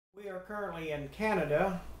We are currently in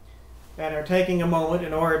Canada and are taking a moment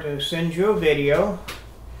in order to send you a video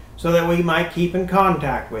so that we might keep in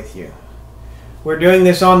contact with you. We're doing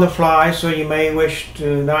this on the fly, so you may wish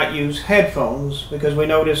to not use headphones because we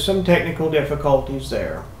noticed some technical difficulties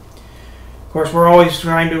there. Of course, we're always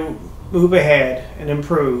trying to move ahead and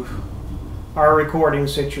improve our recording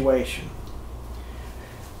situation.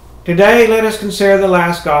 Today, let us consider the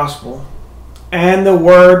last gospel, and the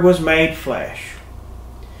Word was made flesh.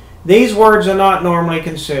 These words are not normally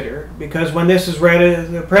considered because when this is read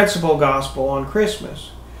as the principal gospel on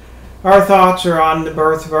Christmas, our thoughts are on the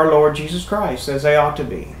birth of our Lord Jesus Christ, as they ought to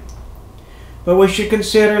be. But we should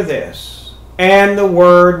consider this, and the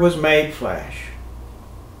Word was made flesh.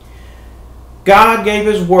 God gave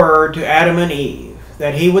His Word to Adam and Eve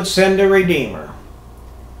that He would send a Redeemer,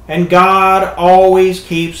 and God always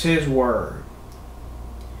keeps His Word.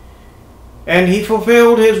 And He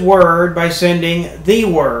fulfilled His Word by sending the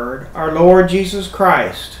Word, our Lord Jesus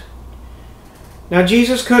Christ. Now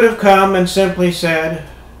Jesus could have come and simply said,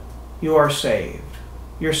 "You are saved.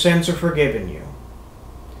 Your sins are forgiven you."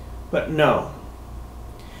 But no.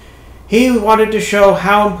 He wanted to show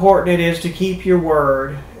how important it is to keep your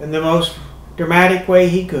Word in the most dramatic way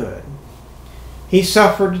He could. He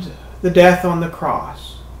suffered the death on the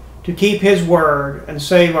cross to keep His Word and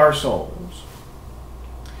save our souls.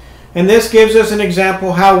 And this gives us an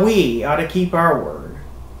example how we ought to keep our Word.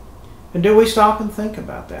 And do we stop and think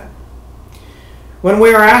about that? When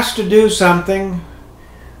we are asked to do something,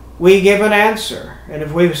 we give an answer. And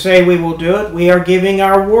if we say we will do it, we are giving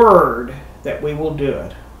our word that we will do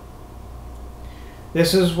it.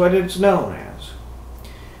 This is what it's known as.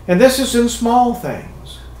 And this is in small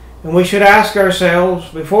things. And we should ask ourselves,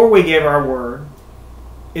 before we give our word,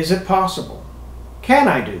 is it possible? Can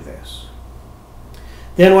I do this?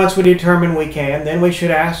 Then once we determine we can, then we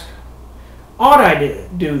should ask, ought I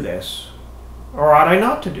do this? Or ought I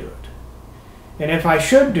not to do it? And if I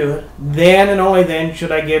should do it, then and only then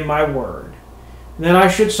should I give my word. And then I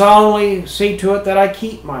should solemnly see to it that I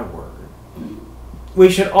keep my word. We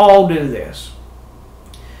should all do this,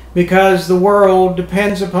 because the world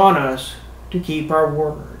depends upon us to keep our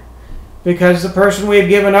word. Because the person we have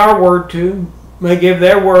given our word to may give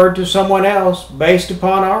their word to someone else based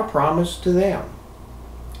upon our promise to them.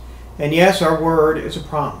 And yes, our word is a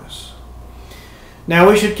promise. Now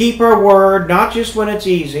we should keep our word not just when it's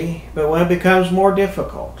easy, but when it becomes more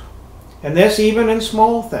difficult. And this even in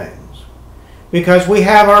small things, because we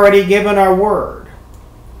have already given our word.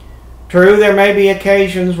 True, there may be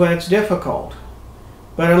occasions when it's difficult,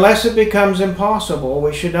 but unless it becomes impossible,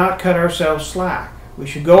 we should not cut ourselves slack. We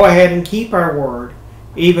should go ahead and keep our word,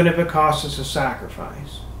 even if it costs us a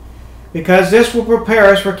sacrifice. Because this will prepare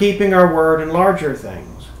us for keeping our word in larger things,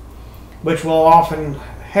 which will often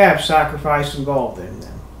have sacrifice involved in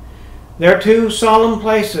them. There are two solemn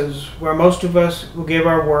places where most of us will give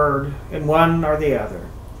our word in one or the other.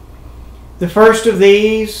 The first of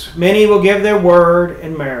these, many will give their word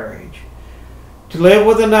in marriage, to live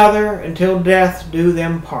with another until death do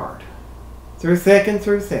them part, through thick and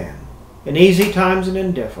through thin, in easy times and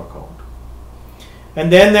in difficult.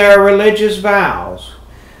 And then there are religious vows,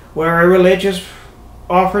 where a religious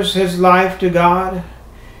offers his life to God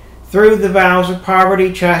through the vows of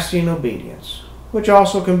poverty, chastity, and obedience, which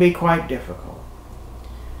also can be quite difficult.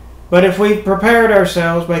 But if we've prepared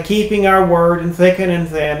ourselves by keeping our word in thick and in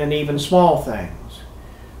thin and even small things,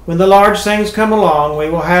 when the large things come along, we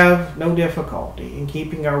will have no difficulty in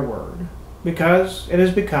keeping our word, because it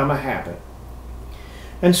has become a habit.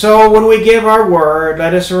 And so when we give our word,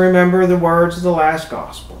 let us remember the words of the last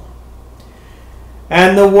gospel.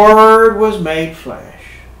 And the Word was made flesh.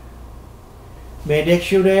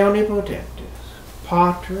 Benedictio Dei Omnipotentis,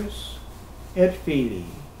 Patris et Filii,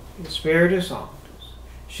 et Spiritus Sanctus,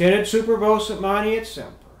 scenit super vos et mani et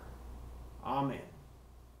semper. Amen.